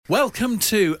Welcome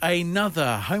to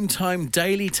another Home Time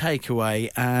Daily Takeaway,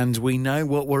 and we know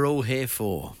what we're all here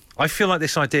for. I feel like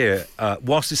this idea,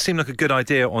 whilst it seemed like a good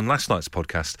idea on last night's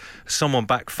podcast, someone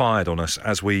backfired on us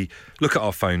as we look at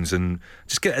our phones and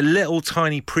just get a little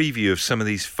tiny preview of some of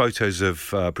these photos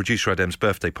of producer Adem's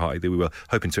birthday party that we were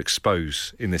hoping to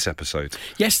expose in this episode.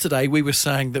 Yesterday, we were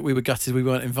saying that we were gutted we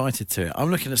weren't invited to it.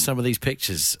 I'm looking at some of these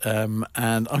pictures, and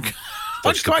I'm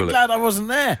quite glad I wasn't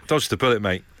there. Dodged the bullet,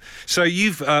 mate. So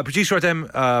you've, producer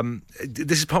Adem,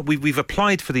 this is part, we've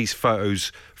applied for these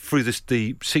photos through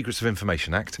the Secrets of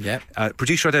Information Act. Yep.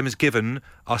 Producer Adem has given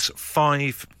us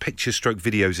 5 picture-stroke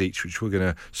videos each, which we're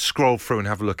going to scroll through and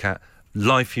have a look at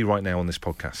live for you right now on this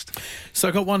podcast. So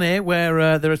I've got one here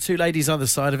where there are 2 ladies on the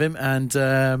side of him,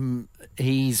 and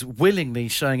he's willingly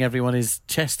showing everyone his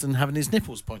chest and having his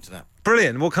nipples pointed out.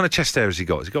 Brilliant. What kind of chest hair has he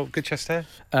got? Has he got good chest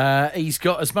hair? He's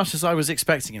got as much as I was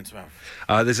expecting him to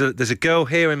have. There's a girl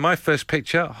here in my first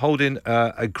picture holding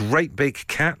a great big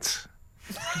cat.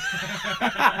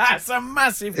 That's a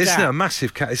massive cat. Isn't it a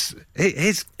massive cat?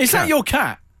 Is that your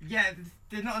cat? Yeah,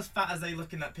 they're not as fat as they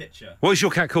look in that picture. What is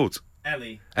your cat called?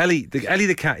 Ellie. Ellie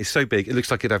the cat is so big it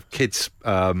looks like it'd have kids'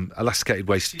 elasticated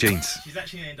waist jeans. She's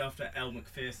actually named after Elle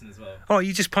Macpherson as well. Oh,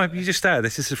 you just stare.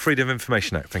 This is the Freedom of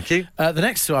Information Act. Thank you. The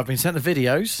next 2 I've been sent the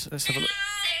videos. Let's have a look. Say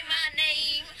my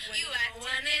name, you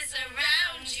one is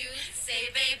around you. Say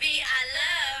baby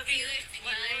I love you.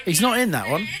 He's not in that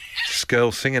one. This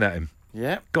girl singing at him.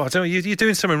 Yeah. God, I don't know, you're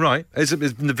doing something right. As the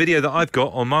video that I've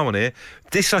got on my one here,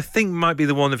 this I think might be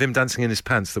the one of him dancing in his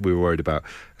pants that we were worried about.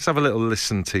 Let's have a little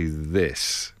listen to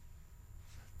this.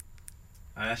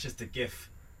 That's just a GIF.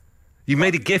 You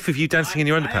made a GIF of you dancing in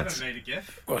your underpants? I haven't made a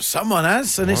GIF. Well, someone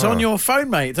has, and it's on your phone,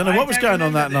 mate. Don't know what was going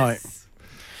on that night.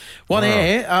 One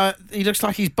here, he looks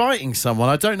like he's biting someone.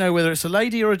 I don't know whether it's a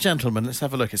lady or a gentleman. Let's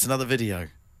have a look. It's another video.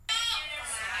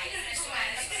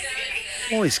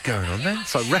 What is going on there?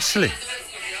 It's like wrestling.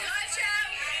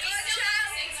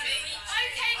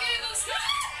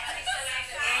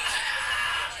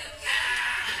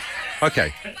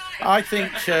 Okay. I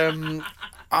think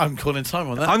I'm calling time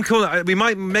on that. I'm calling. We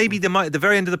might at the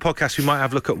very end of the podcast we might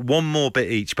have a look at one more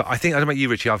bit each. But I think I don't know about you,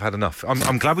 Richie. I've had enough.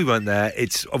 I'm glad we weren't there.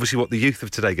 It's obviously what the youth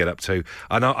of today get up to,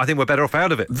 and I think we're better off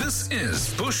out of it. This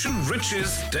is Bush and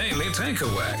Rich's Daily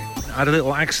Takeaway. I had a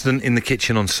little accident in the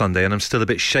kitchen on Sunday, and I'm still a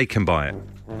bit shaken by it.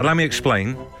 Allow me to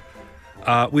explain.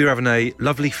 We were having a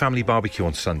lovely family barbecue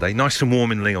on Sunday, nice and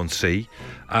warm in Leigh-on-Sea,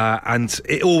 and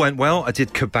it all went well. I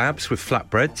did kebabs with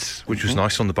flatbreads, which was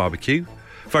nice on the barbecue.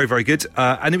 Very, very good.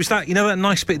 And it was that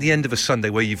nice bit at the end of a Sunday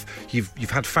where you've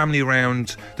had family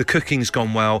around, the cooking's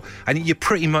gone well, and you're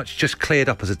pretty much just cleared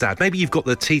up as a dad. Maybe you've got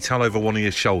the tea towel over one of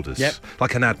your shoulders,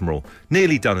 like an admiral,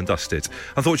 nearly done and dusted.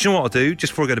 I thought, you know what I'll do?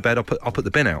 Just before I go to bed, I'll put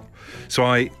the bin out. So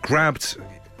I grabbed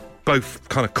both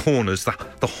kind of corners,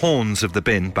 the horns of the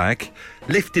bin bag,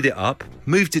 lifted it up,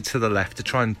 moved it to the left to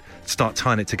try and start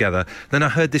tying it together. Then I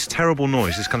heard this terrible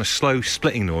noise, this kind of slow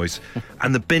splitting noise,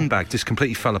 and the bin bag just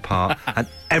completely fell apart and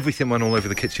everything went all over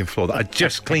the kitchen floor that I'd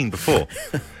just cleaned before.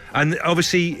 And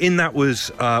obviously in that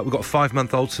was, we've got a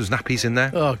 5-month-old, so there's nappies in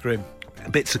there. Oh, grim.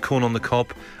 Bits of corn on the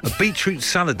cob, a beetroot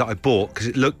salad that I bought because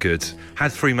it looked good,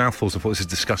 had 3 mouthfuls and thought this is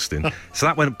disgusting. So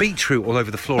that went beetroot all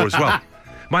over the floor as well.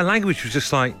 My language was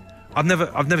just like, I've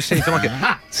never seen anything like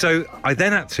it. So I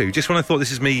then had to, just when I thought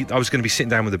this is me, I was going to be sitting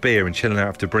down with a beer and chilling out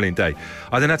after a brilliant day,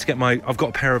 I then had to get I've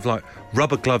got a pair of like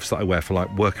rubber gloves that I wear for like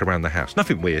work around the house.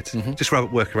 Nothing weird, just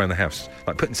work around the house,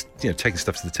 like taking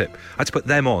stuff to the tip. I had to put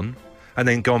them on and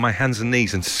then go on my hands and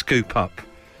knees and scoop up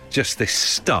just this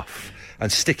stuff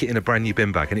and stick it in a brand new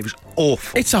bin bag, and it was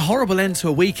awful. It's a horrible end to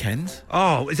a weekend.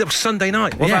 Oh, it was Sunday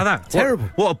night. What about that? Terrible.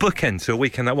 What a bookend to a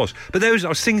weekend that was. But I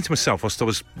was thinking to myself whilst I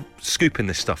was scooping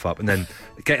this stuff up and then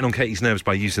getting on Katie's nerves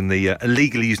by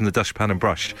illegally using the dustpan and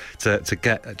brush to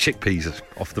get chickpeas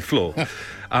off the floor.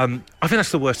 I think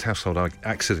that's the worst household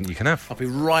accident you can have. I'll be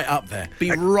right up there.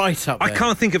 Right up there. I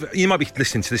can't think of... You might be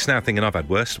listening to this now thinking I've had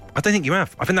worse. I don't think you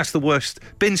have. I think that's the worst.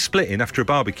 Bin splitting after a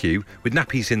barbecue with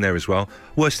nappies in there as well.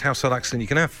 Worst household accident you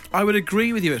can have. I would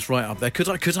agree with you. It's right up there.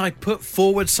 Could I put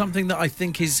forward something that I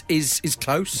think is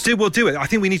close? Do it. I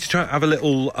think we need to try and have a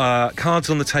little cards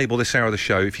on the table this hour of the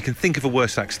show. If you can think of a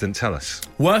worst accident, tell us.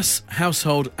 Worst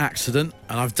household accident,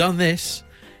 and I've done this.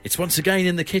 It's once again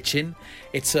in the kitchen.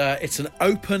 It's an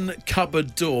open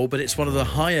cupboard door, but it's one of the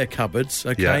higher cupboards,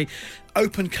 okay? Yeah.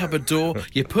 Open cupboard door,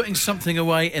 you're putting something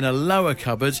away in a lower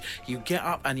cupboard, you get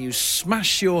up and you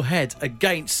smash your head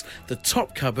against the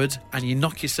top cupboard and you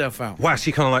knock yourself out. Wow, so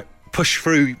you kind of like push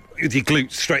through with your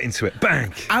glutes straight into it.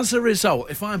 Bang! As a result,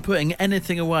 if I'm putting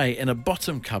anything away in a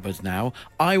bottom cupboard now,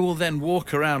 I will then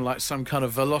walk around like some kind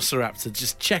of velociraptor,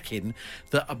 just checking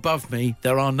that above me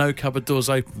there are no cupboard doors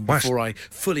open before I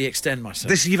fully extend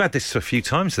myself. You've had this a few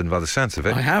times then, by the sounds of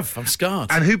it. I have. I'm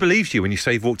scarred. And who believes you when you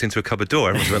say you've walked into a cupboard door?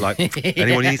 Everyone's a bit like,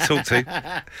 anyone you need to talk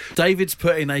to? David's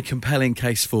putting a compelling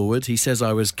case forward. He says,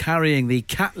 I was carrying the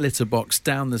cat litter box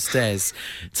down the stairs.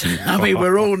 I mean,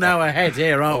 we're all now ahead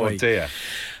here, aren't we? Oh, dear.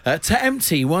 To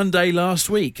empty one day last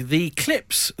week. The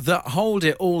clips that hold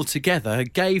it all together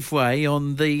gave way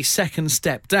on the second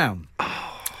step down.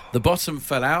 The bottom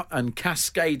fell out and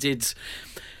cascaded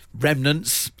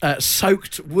remnants,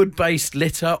 soaked wood-based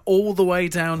litter all the way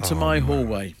down to my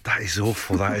hallway. That is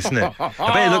awful, that, isn't it? I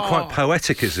bet it looked quite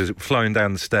poetic as it was flowing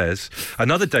down the stairs.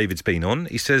 Another David's been on.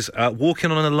 He says,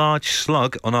 walking on a large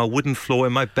slug on our wooden floor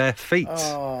in my bare feet.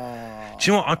 Do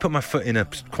you know what? I put my foot in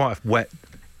quite a wet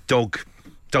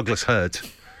Douglas herd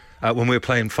when we were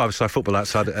playing five-a-side football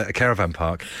outside at a caravan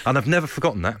park, and I've never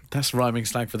forgotten that. That's rhyming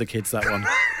slang for the kids, that one.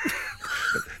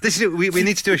 This is it. We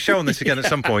need to do a show on this again at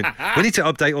some point. We need to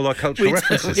update all our cultural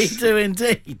references. We do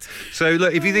indeed. So,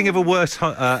 look, if you think of a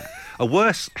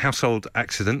worse household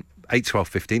accident, 8, 12,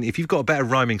 15. If you've got a better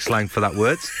rhyming slang for that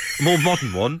word, a more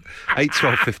modern one, 8,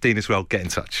 12, 15 as well, get in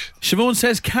touch. Siobhan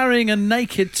says, carrying a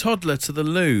naked toddler to the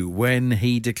loo when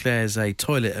he declares a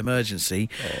toilet emergency,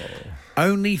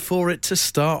 only for it to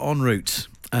start en route.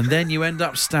 And then you end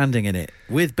up standing in it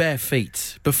with bare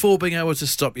feet before being able to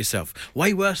stop yourself.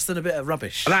 Way worse than a bit of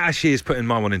rubbish. That actually is putting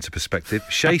my one into perspective.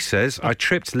 Shay says, I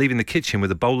tripped leaving the kitchen with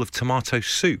a bowl of tomato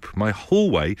soup. My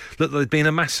hallway looked like there'd been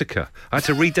a massacre. I had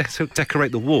to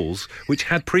redecorate the walls, which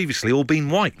had previously all been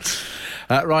white.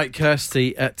 Right,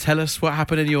 Kirsty, tell us what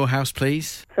happened in your house,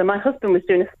 please. So my husband was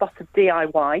doing a spot of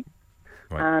DIY.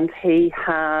 Right. And he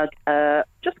had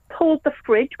just pulled the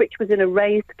fridge, which was in a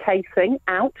raised casing,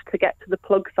 out to get to the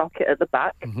plug socket at the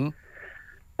back. Mm-hmm.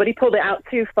 But he pulled it out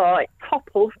too far. It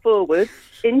toppled forward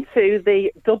into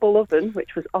the double oven,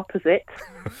 which was opposite,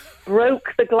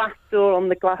 broke the glass door on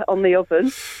the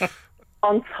oven.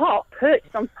 On top,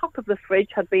 perched on top of the fridge,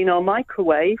 had been our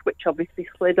microwave, which obviously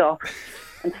slid off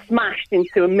and smashed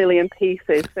into a million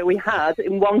pieces. So we had,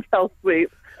 in one fell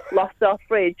swoop, lost our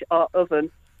fridge, our oven,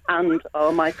 and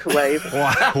our microwave.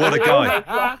 Wow, what a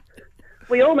guy.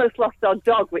 We almost lost our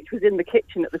dog, which was in the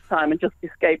kitchen at the time and just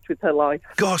escaped with her life.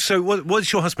 Gosh, so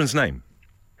what's your husband's name?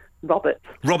 Robert.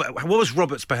 Robert, what was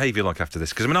Robert's behaviour like after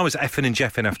this? Because, I mean, I was effing and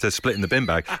jeffing after splitting the bin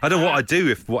bag. I don't know what I'd do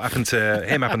if what happened to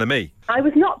him happened to me. I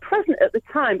was not present at the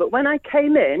time, but when I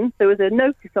came in, there was a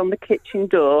notice on the kitchen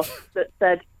door that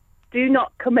said, "Do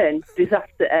not come in,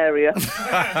 disaster area."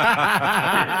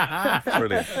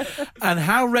 Brilliant. And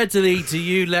how readily do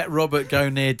you let Robert go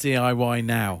near DIY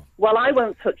now? Well, I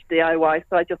won't touch DIY,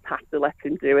 so I just have to let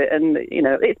him do it. And, you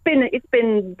know, it's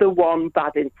been the one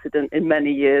bad incident in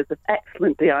many years of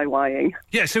excellent DIYing.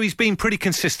 Yeah, so he's been pretty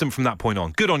consistent from that point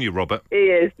on. Good on you, Robert. He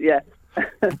is, yes.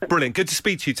 Brilliant. Good to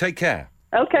speak to you. Take care.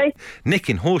 OK. Nick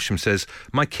in Horsham says,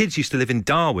 my kids used to live in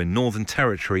Darwin, Northern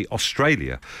Territory,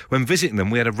 Australia. When visiting them,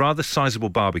 we had a rather sizable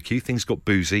barbecue. Things got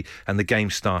boozy and the game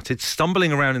started.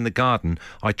 Stumbling around in the garden,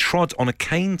 I trod on a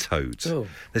cane toad. Oh.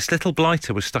 This little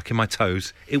blighter was stuck in my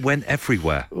toes. It went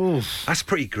everywhere. Ooh. That's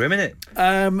pretty grim, isn't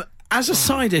it? As a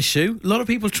side issue, a lot of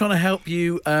people trying to help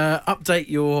you update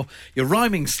your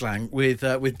rhyming slang with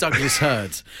Douglas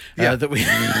Hurd.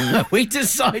 That we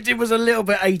decided was a little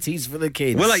bit 80s for the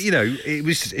kids. Well, like, you know,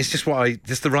 it's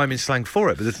just the rhyming slang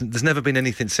for it, but there's never been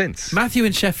anything since. Matthew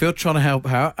in Sheffield trying to help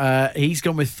out. He's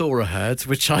gone with Thora Hurd,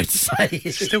 which I'd say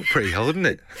It's still pretty old, isn't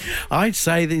it? I'd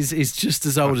say this is just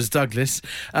as old as Douglas.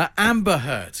 Amber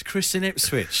Hurd, Chris in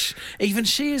Ipswich. Even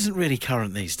she isn't really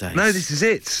current these days. No, this is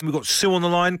it. We've got Sue on the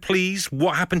line, please.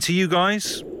 What happened to you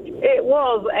guys? It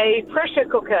was a pressure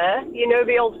cooker, you know,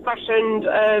 the old-fashioned,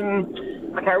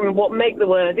 I can't remember what make they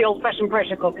were, the old-fashioned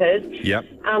pressure cookers. Yep.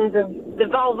 And the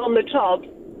valve on the top,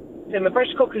 so my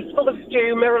pressure cooker's full of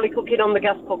stew, merrily cooking on the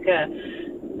gas cooker.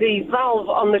 The valve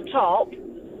on the top,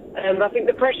 I think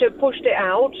the pressure pushed it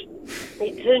out.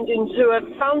 It turned into a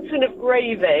fountain of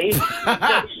gravy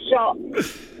that shot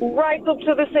right up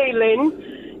to the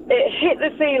ceiling. It hit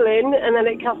the ceiling and then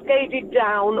it cascaded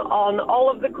down on all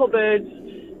of the cupboards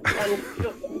and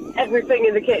just everything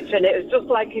in the kitchen. It was just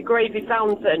like a gravy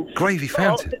fountain. Gravy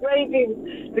fountain? But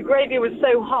the gravy was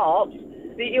so hot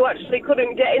that you actually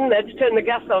couldn't get in there to turn the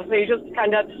gas off, so you just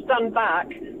kind of had to stand back,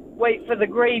 wait for the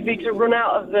gravy to run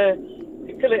out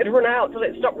till it had run out, till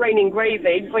it stopped raining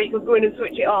gravy before you could go in and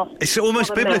switch it off. It's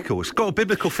almost biblical. It's got a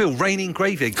biblical feel. Raining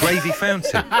gravy, gravy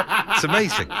fountain. It's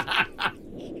amazing.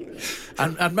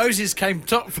 And Moses came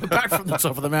back from the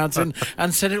top of the mountain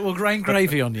and said it will rain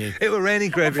gravy on you. It were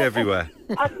raining gravy everywhere.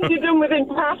 I could have done with him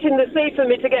passing the sea for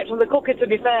me to get to the cooker, to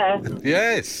be fair.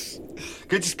 Yes.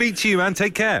 Good to speak to you, man.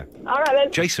 Take care. All right,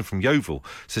 then. Jason from Yeovil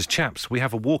says, chaps, we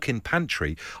have a walk-in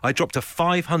pantry. I dropped a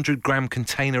 500-gram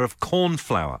container of corn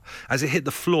flour. As it hit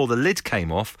the floor, the lid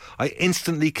came off. I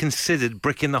instantly considered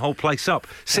bricking the whole place up.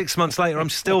 6 months later, I'm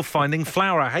still finding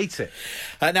flour. I hate it.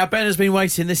 Now, Ben has been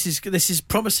waiting. This is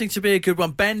promising to be a good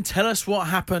one. Ben, tell us what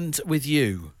happened with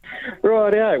you.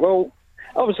 Right, yeah. Well,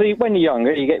 obviously, when you're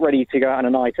younger, you get ready to go out on a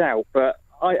night out, but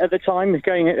at the time,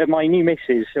 going at my new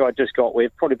missus, who I just got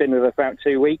with, probably been with her for about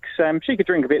 2 weeks, she could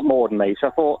drink a bit more than me, so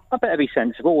I thought I'd better be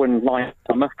sensible and lie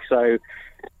stomach, so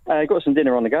I got some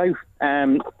dinner on the go.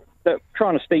 But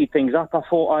trying to speed things up, I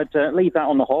thought I'd leave that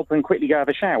on the hob and quickly go have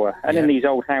a shower. And in these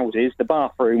old houses, the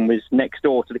bathroom was next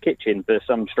door to the kitchen for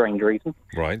some strange reason.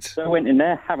 Right. So I went in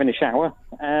there, having a shower,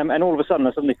 and all of a sudden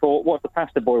I suddenly thought, what if the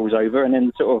pasta boils over and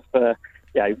then sort of,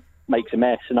 makes a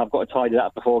mess, and I've got to tidy that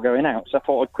up before going out. So I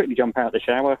thought I'd quickly jump out of the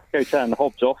shower, go turn the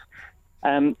hobs off.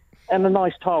 And a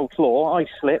nice tiled floor, I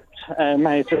slipped,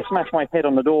 managed to smash my head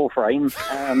on the door frame.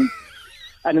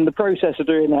 And in the process of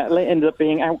doing that, it ended up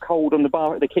being out cold on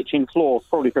the kitchen floor,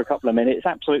 probably for a couple of minutes,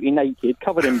 absolutely naked,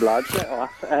 covered in blood,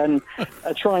 and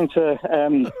trying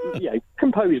to,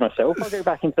 compose myself. I go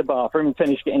back into the bathroom and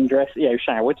finish getting dressed,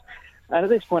 showered. And at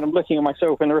this point, I'm looking at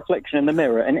myself in the reflection in the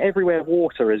mirror, and everywhere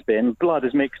water has been, blood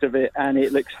has mixed of it, and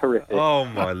it looks horrific. Oh,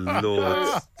 my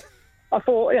Lord. I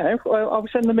thought, I'll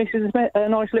send the missus a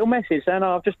nice little message, and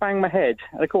I've just banged my head.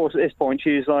 And, of course, at this point,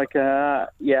 she was like,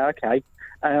 yeah, okay.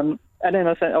 And then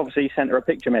I sent her a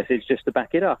picture message just to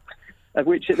back it up, at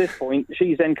which at this point,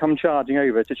 she's then come charging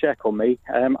over to check on me.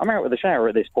 I'm out of the shower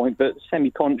at this point, but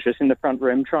semi-conscious in the front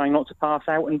room, trying not to pass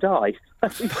out and die.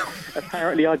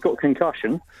 Apparently, I'd got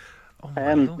concussion.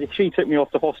 She took me off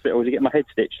to hospital to get my head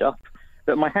stitched up.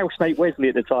 But my housemate Wesley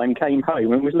at the time came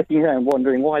home and was looking around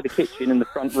wondering why the kitchen and the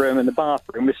front room and the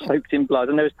bathroom was soaked in blood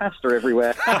and there was pasta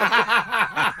everywhere.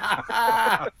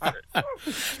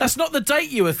 That's not the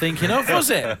date you were thinking of, was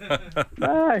it?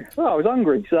 No, well, I was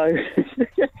hungry, so...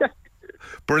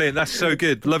 Brilliant, that's so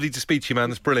good. Lovely to speak to you, man.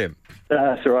 That's brilliant.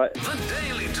 That's all right. The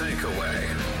Daily Takeaway.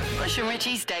 Bush and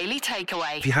Richie's Daily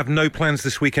Takeaway. If you have no plans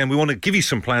this weekend, we want to give you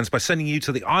some plans by sending you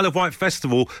to the Isle of Wight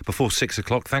Festival before 6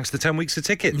 o'clock, thanks to 10 weeks of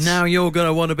tickets. Now you're going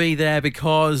to want to be there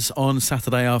because on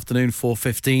Saturday afternoon,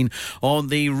 4:15, on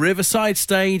the Riverside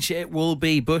stage, it will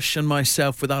be Bush and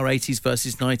myself with our 80s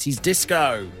versus 90s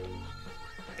disco.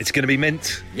 It's going to be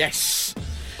mint. Yes.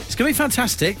 It's going to be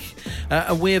fantastic.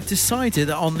 And we have decided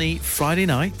that on the Friday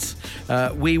night,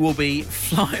 we will be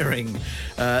flyering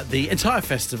the entire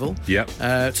festival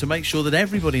to make sure that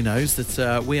everybody knows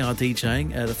that we are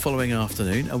DJing the following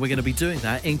afternoon, and we're going to be doing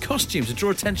that in costumes to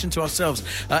draw attention to ourselves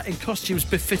in costumes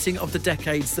befitting of the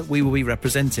decades that we will be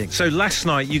representing. So last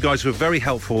night you guys were very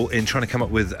helpful in trying to come up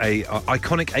with a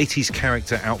iconic 80s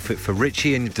character outfit for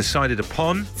Richie, and you've decided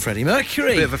upon Freddie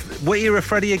Mercury. What era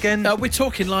Freddie again? We're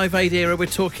talking Live Aid era. We're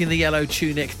talking the yellow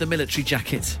tunic, the military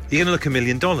jacket. You're going to look $1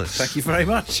 million. Thank you very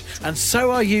much. And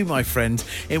so are you, my friend,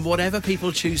 in whatever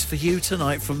people choose for you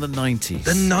tonight from the 90s.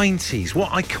 The 90s. What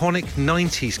iconic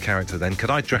 90s character then could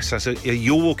I dress as?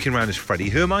 You're walking around as Freddie.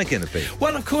 Who am I going to be?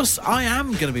 Well, of course, I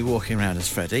am going to be walking around as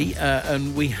Freddie,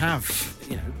 and we have,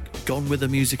 gone with a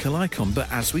musical icon.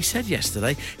 But as we said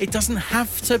yesterday, it doesn't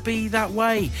have to be that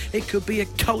way. It could be a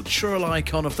cultural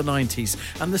icon of the 90s.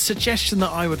 And the suggestion that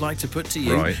I would like to put to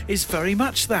you is very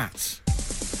much that.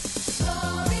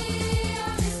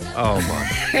 Oh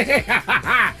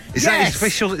my! Is that his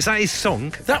official? Is that his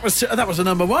song? That was a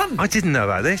number one. I didn't know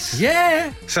about this.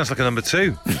 Yeah. Sounds like a number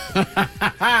two.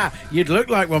 You'd look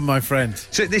like one, my friend.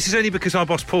 So this is only because our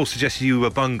boss Paul suggested you were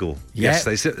Bungle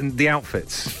yesterday. So the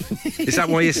outfits. Is that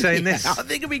why you're saying this? I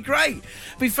think it'd be great.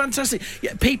 It'd be fantastic.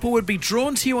 Yeah, people would be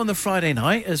drawn to you on the Friday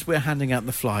night as we're handing out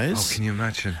the flyers. Oh, can you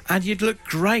imagine? And you'd look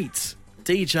great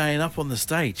DJing up on the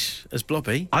stage as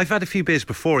Blobby. I've had a few beers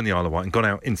before in the Isle of Wight and gone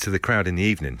out into the crowd in the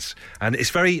evenings, and it's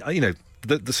very,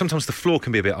 sometimes the floor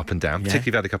can be a bit up and down, particularly if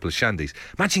you've had a couple of shandies.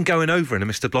 Imagine going over in a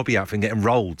Mr. Blobby outfit and getting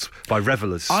rolled by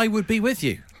revellers. I would be with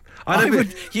you.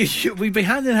 We'd be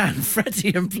hand in hand,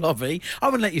 Freddie and Blobby. I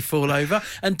wouldn't let you fall over.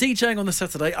 And DJing on the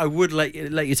Saturday, I would let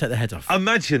you take the head off.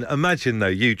 Imagine though,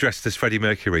 you dressed as Freddie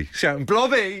Mercury, shouting,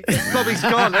 "Blobby! Blobby's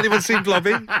gone." Anyone seen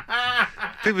Blobby?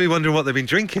 People will be wondering what they've been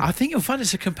drinking. I think you'll find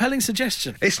it's a compelling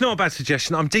suggestion. It's not a bad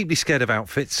suggestion. I'm deeply scared of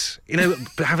outfits.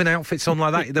 Having outfits on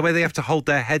like that, the way they have to hold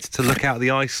their heads to look out of the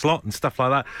eye slot and stuff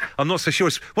like that. I'm not so sure.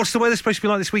 What's the weather supposed to be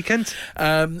like this weekend?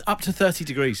 Up to 30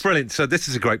 degrees. Brilliant. So this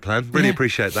is a great plan. Really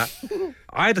appreciate that.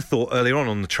 I had a thought earlier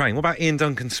on the train. What about Ian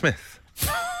Duncan Smith?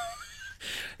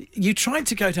 You tried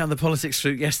to go down the politics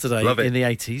route yesterday Love it. in the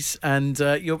 80s, and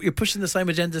you're pushing the same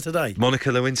agenda today. Monica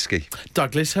Lewinsky.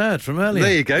 Douglas Hurd from earlier.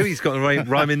 There you go. He's got a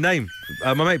rhyming name.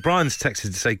 My mate Brian's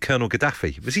texted to say Colonel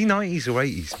Gaddafi. Was he 90s or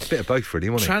 80s? A bit of both, really,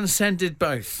 wasn't he? Transcended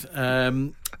both.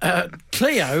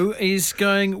 Cleo is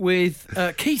going with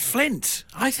Keith Flint.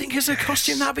 I think as a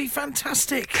costume that'd be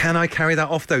fantastic. Can I carry that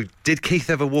off, though? Did Keith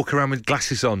ever walk around with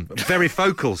glasses on?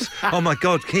 Varifocals. Oh, my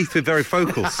God, Keith with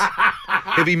varifocals.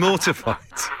 He'll be mortified.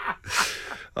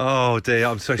 Oh, dear,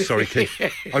 I'm so sorry, Keith.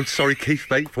 I'm sorry, Keith,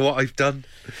 mate, for what I've done.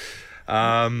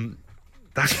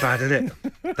 That's bad, isn't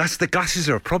it? The glasses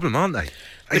are a problem, aren't they?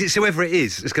 It's whoever it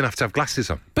is going to have glasses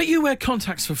on. But you wear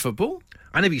contacts for football.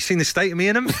 And have you seen the state of me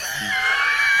in them?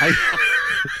 Hey.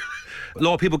 A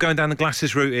lot of people going down the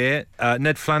glasses route here.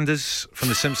 Ned Flanders from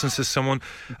The Simpsons says someone.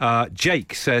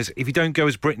 Jake says, if you don't go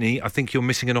as Britney, I think you're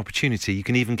missing an opportunity. You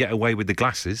can even get away with the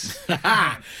glasses.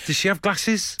 Does she have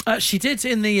glasses? She did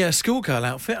in the schoolgirl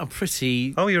outfit. I'm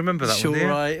pretty... Oh, you remember that sure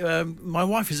one, yeah? My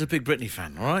wife is a big Britney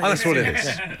fan, all right? Oh, that's what it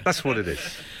is. That's what it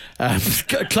is.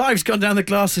 Clive's gone down the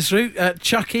glasses route.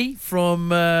 Chucky from...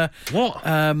 What?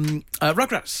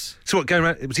 Rugrats. So what, going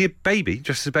around... Was he a baby?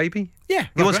 Dressed as a baby? Yeah.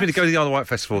 He wants me to go to the Isle of Wight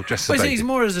Festival dressed as a baby. He's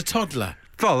more as a toddler.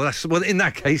 Well, in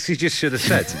that case, he just should have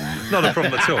said. Not a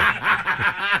problem at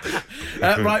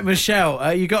all. Right,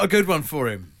 Michelle, you got a good one for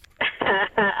him.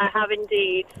 I have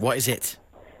indeed. What is it?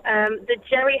 The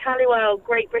Jerry Halliwell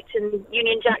Great Britain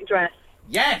Union Jack dress.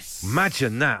 Yes!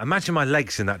 Imagine that. Imagine my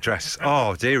legs in that dress.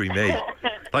 Oh, dearie me.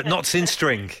 Like knots in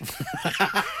string.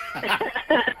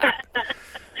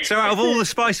 So out of all the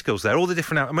Spice Girls there, all the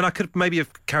different... I mean, I could maybe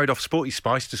have carried off Sporty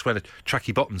Spice, just wear the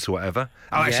tracky bottoms or whatever.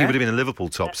 Oh, actually, it would have been a Liverpool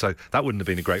top, so that wouldn't have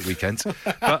been a great weekend.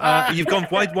 But you've gone...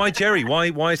 Why Jerry?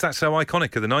 Why is that so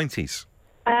iconic of the 90s?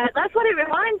 That's what it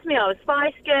reminds me of.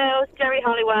 Spice Girls, Jerry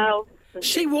Halliwell.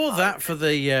 She wore that for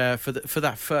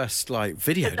that first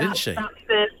video, didn't she? That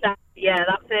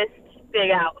first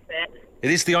big outfit. It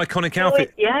is the iconic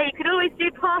outfit. You could always do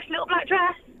posh little black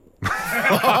dress.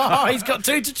 Oh, he's got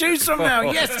two to choose from now.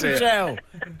 Yes, Michelle.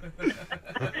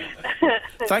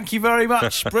 Thank you very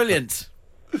much. Brilliant.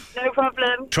 No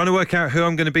problem. Trying to work out who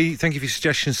I'm going to be. Thank you for your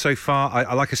suggestions so far.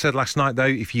 I like I said last night, though,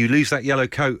 if you lose that yellow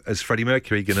coat as Freddie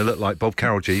Mercury, you're going to look like Bob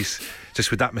Carroll, geez. Just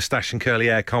with that moustache and curly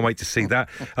hair. Can't wait to see that.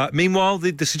 Meanwhile,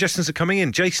 the suggestions are coming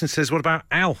in. Jason says, what about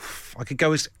Alf? I could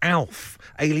go as Alf,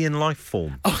 alien life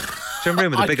form. Do you remember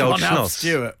him with the big old schnoz?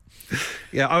 Stuart.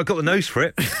 Yeah, I've got the nose for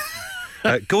it.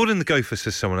 Gordon the Gopher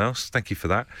says someone else. Thank you for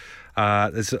that.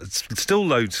 There's still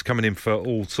loads coming in for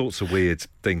all sorts of weird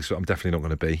things that I'm definitely not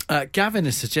going to be. Gavin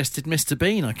has suggested Mr.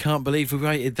 Bean. I can't believe we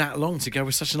waited that long to go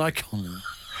with such an icon.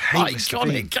 Hate Mr.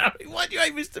 Bean. Gary, why do you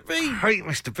hate Mr. Bean? Hate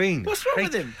Mr. Bean. What's wrong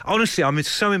with him? Honestly, I'm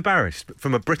so embarrassed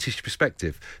from a British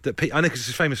perspective that I know because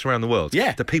it's famous around the world.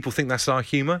 Yeah. That people think that's our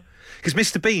humour. Because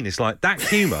Mr. Bean is like that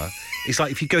humour. It's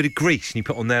like if you go to Greece and you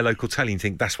put on their local telly and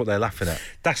think that's what they're laughing at.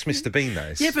 That's Mr. Bean,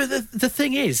 that is. Yeah, but the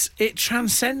thing is, it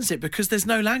transcends it because there's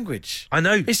no language. I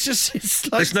know. It's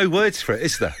like... There's no words for it,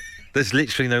 is there? There's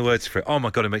literally no words for it. Oh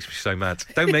my God, it makes me so mad.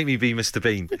 Don't make me be Mr.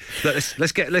 Bean. Look,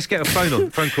 let's get a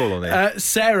phone call on here.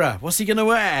 Sarah, what's he going to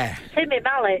wear? Timmy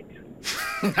Mallet.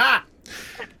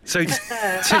 So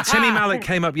Timmy Mallet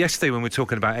came up yesterday when we were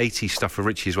talking about 80s stuff for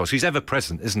Richie as well. So he's ever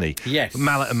present, isn't he? Yes.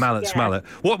 Mallet and Mallet's Mallet.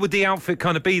 What would the outfit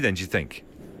kind of be then, do you think?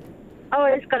 Oh,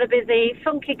 it's got to be the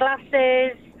funky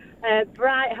glasses,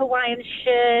 bright Hawaiian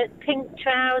shirt, pink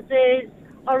trousers,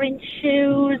 orange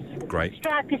shoes, Great.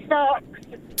 stripy socks.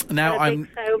 Now I'm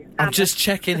just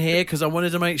checking here because I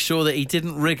wanted to make sure that he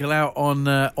didn't wriggle out on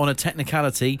a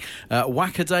technicality.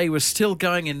 Whack-A-Day was still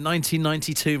going in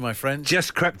 1992, my friend.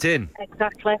 Just crept in.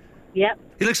 Exactly. Yep.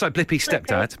 He looks like Blippi's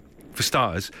stepdad, for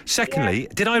starters. Secondly,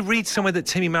 did I read somewhere that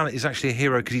Timmy Mallet is actually a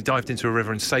hero because he dived into a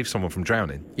river and saved someone from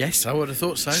drowning? Yes, I would have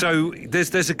thought so. So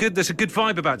there's a good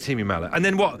vibe about Timmy Mallet. And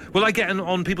then what? Will I get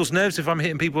on people's nerves if I'm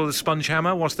hitting people with a sponge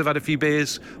hammer whilst they've had a few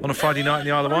beers on a Friday night in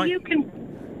the Isle of Wight?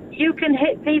 You can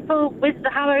hit people with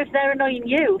the hammer if they're annoying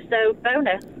you, so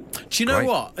bonus. Do you know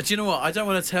what? I don't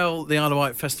want to tell the Isle of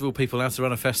Wight Festival people how to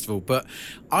run a festival, but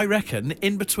I reckon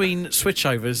in between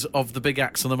switchovers of the big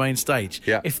acts on the main stage,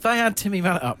 if they had Timmy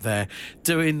Mallet up there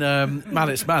doing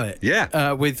Mallet's Mallet,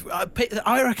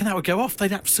 I reckon that would go off.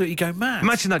 They'd absolutely go mad.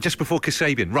 Imagine that just before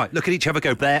Kasabian. Right, look at each other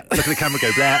go bleh, look at the camera go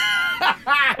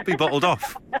bleh. Be bottled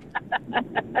off.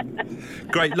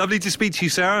 Great, lovely to speak to you,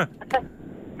 Sarah.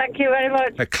 Thank you very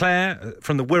much. Claire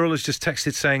from the Wirral has just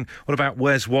texted saying, what about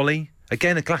Where's Wally?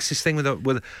 Again, a glasses thing with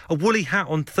a woolly hat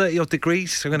on 30-odd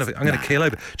degrees. I'm going to keel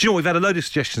over. Do you know what? We've had a load of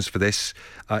suggestions for this.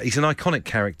 He's an iconic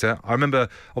character. I remember,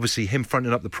 obviously, him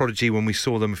fronting up the Prodigy when we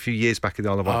saw them a few years back at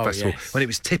the Isle of Wight Festival. Yes. When it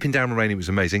was tipping down with rain, it was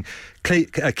amazing.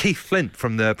 Keith Flint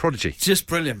from the Prodigy. Just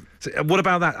brilliant. So, what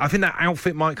about that? I think that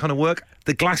outfit might kind of work.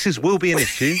 The glasses will be an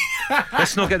issue.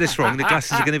 Let's not get this wrong. The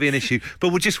glasses are going to be an issue. But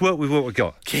we'll just work with what we've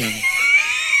got.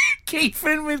 Keith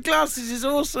Flint with glasses is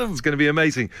awesome. It's going to be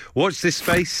amazing. Watch this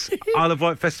space. Isle of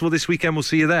Wight Festival this weekend. We'll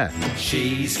see you there.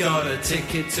 She's got a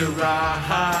ticket to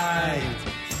ride.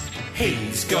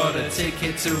 He's got a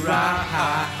ticket to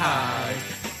ride.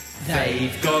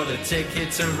 They've got a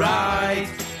ticket to ride.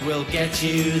 We'll get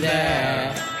you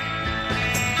there.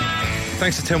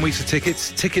 Thanks for 10 weeks of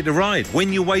tickets. Ticket to ride.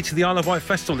 Win your way to the Isle of Wight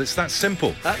Festival. It's that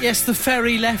simple. Yes, the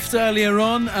ferry left earlier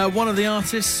on. One of the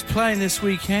artists playing this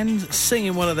weekend,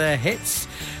 singing one of their hits.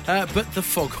 But the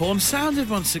foghorn sounded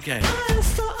once again. I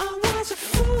thought I was a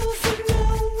fool for no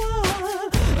one.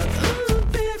 Oh,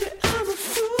 baby, I'm a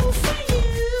fool for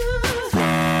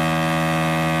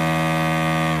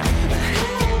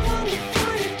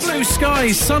you. Blue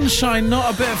skies, sunshine,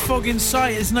 not a bit of fog in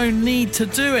sight. There's no need to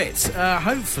do it.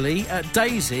 Hopefully,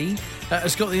 Daisy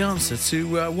has got the answer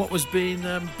to what was being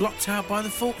blocked out by the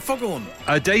foghorn.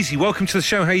 Daisy, welcome to the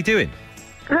show. How are you doing?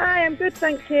 Hi, I'm good,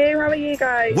 thank you. How are you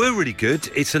guys? We're really good.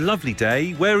 It's a lovely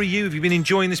day. Where are you? Have you been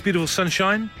enjoying this beautiful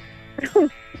sunshine? No,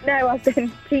 I've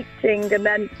been teaching and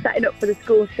then setting up for the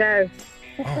school show.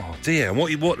 Oh, dear. And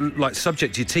what like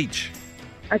subject do you teach?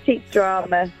 I teach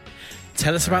drama.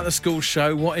 Tell us about the school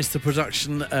show. What is the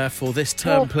production for this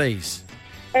term, please?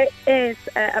 It is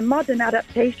a modern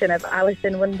adaptation of Alice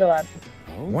in Wonderland.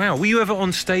 Wow. Were you ever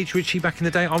on stage, Richie, back in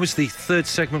the day? I was the third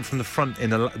segment from the front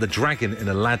in the dragon in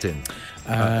Aladdin,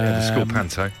 in the school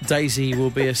panto. Daisy will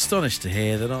be astonished to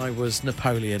hear that I was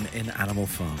Napoleon in Animal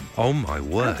Farm. Oh, my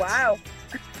word. Oh, wow.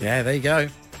 Yeah, there you go.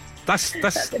 That's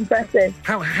impressive.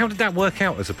 How did that work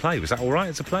out as a play? Was that all right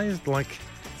as a play? Like...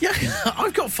 Yeah,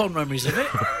 I've got fond memories of it.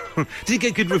 Did you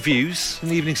get good reviews in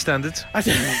the Evening Standard?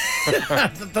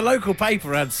 The local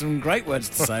paper had some great words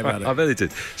to say about it. I bet it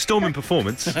did. Storming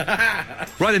performance. Right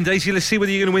then, Daisy, let's see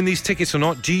whether you're going to win these tickets or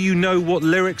not. Do you know what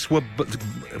lyrics were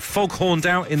foghorned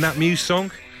out in that Muse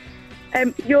song?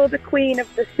 You're the queen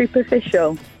of the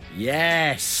superficial.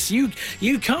 Yes. You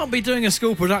can't be doing a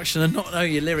school production and not know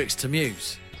your lyrics to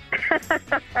Muse.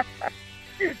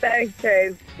 Very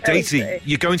true. Daisy,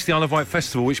 you're going to the Isle of Wight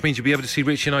Festival, which means you'll be able to see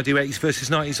Richie and I do 80s versus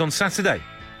 90s on Saturday.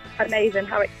 Amazing,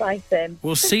 how exciting.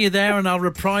 We'll see you there and I'll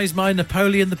reprise my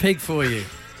Napoleon the Pig for you.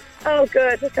 Oh,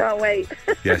 good, I can't wait.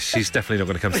 Yes, she's definitely not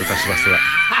going to come to the festival after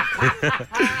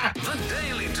that. The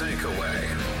Daily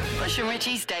Takeaway. Bush and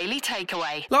Richie's Daily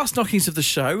Takeaway. Last knockings of the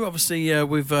show. Obviously,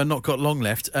 we've not got long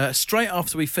left. Straight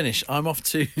after we finish, I'm off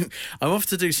to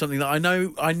do something that I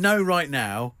know right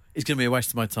now is going to be a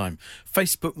waste of my time.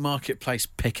 Facebook Marketplace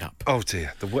pickup. Oh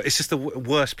dear, it's just the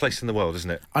worst place in the world,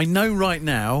 isn't it? I know right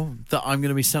now that I'm going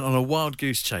to be sent on a wild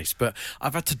goose chase, but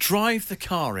I've had to drive the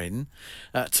car in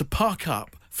to park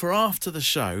up for after the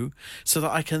show so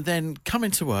that I can then come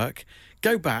into work,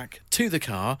 go back to the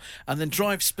car and then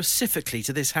drive specifically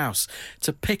to this house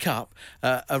to pick up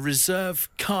a reserve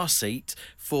car seat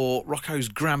for Rocco's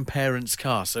grandparents'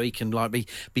 car so he can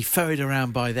be ferried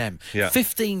around by them. Yeah.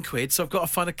 15 quid, so I've got to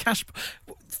find a cash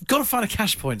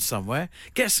point somewhere,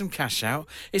 get some cash out.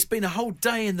 It's been a whole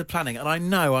day in the planning and I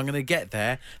know I'm going to get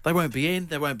there. They won't be in,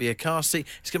 there won't be a car seat.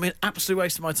 It's going to be an absolute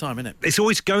waste of my time, isn't it? It's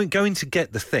always going to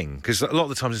get the thing, because a lot of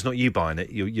the times it's not you buying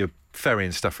it, you're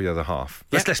ferrying stuff for the other half.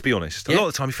 Let's be honest. A lot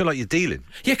of the time you feel like you're dealing.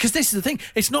 Yeah, because this is the thing.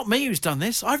 It's not me who's done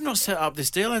this. I've not set up this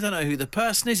deal. I don't know who the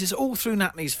person is. It's all through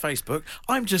Natney's Facebook.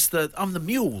 I'm the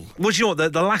mule. Well, do you know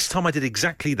what? The last time I did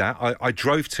exactly that, I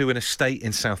drove to an estate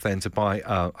in Southend to buy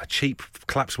a cheap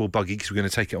collapsible buggy because we're going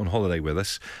to take it on holiday with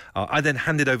us. I then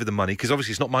handed over the money because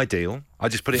obviously it's not my deal. I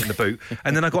just put it in the boot.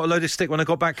 And then I got a load of stick when I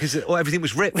got back because everything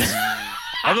was ripped.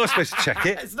 I'm not supposed to check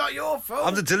it. It's not your fault.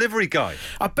 I'm the delivery guy.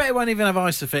 I bet it won't even have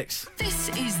Isofix. This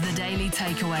is the Daily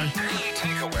Takeaway. Daily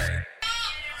Takeaway.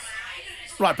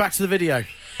 Right, back to the video.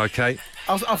 Okay.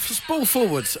 I'll spool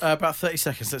forwards about 30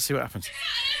 seconds. Let's see what happens.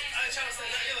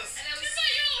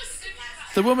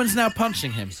 The woman's now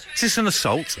punching him. Is this an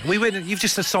assault? You've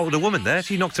just assaulted a woman there.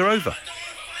 You knocked her over.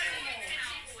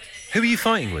 Who are you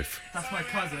fighting with? That's my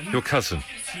cousin. Your cousin.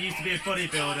 She used to be a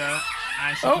bodybuilder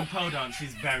and she can pole dance.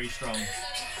 She's very strong.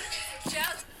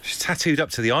 She's tattooed up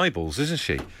to the eyeballs, isn't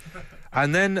she?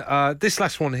 And then this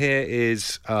last one here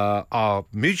is our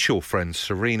mutual friend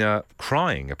Serena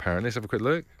crying, apparently. Let's have a quick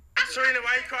look. Serena,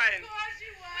 why are you crying?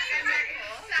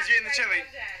 Because you're in the chimney.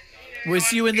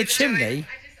 Was you in the chimney?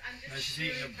 No, she's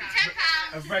eating £10.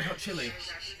 of Red Hot Chili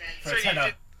for a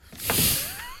tenner.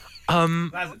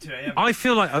 That's at 2 a.m. I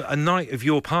feel like a night of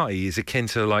your party is akin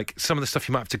to like some of the stuff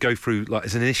you might have to go through, like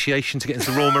as an initiation to get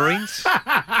into the Royal Marines. No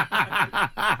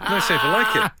safe, I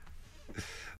like it.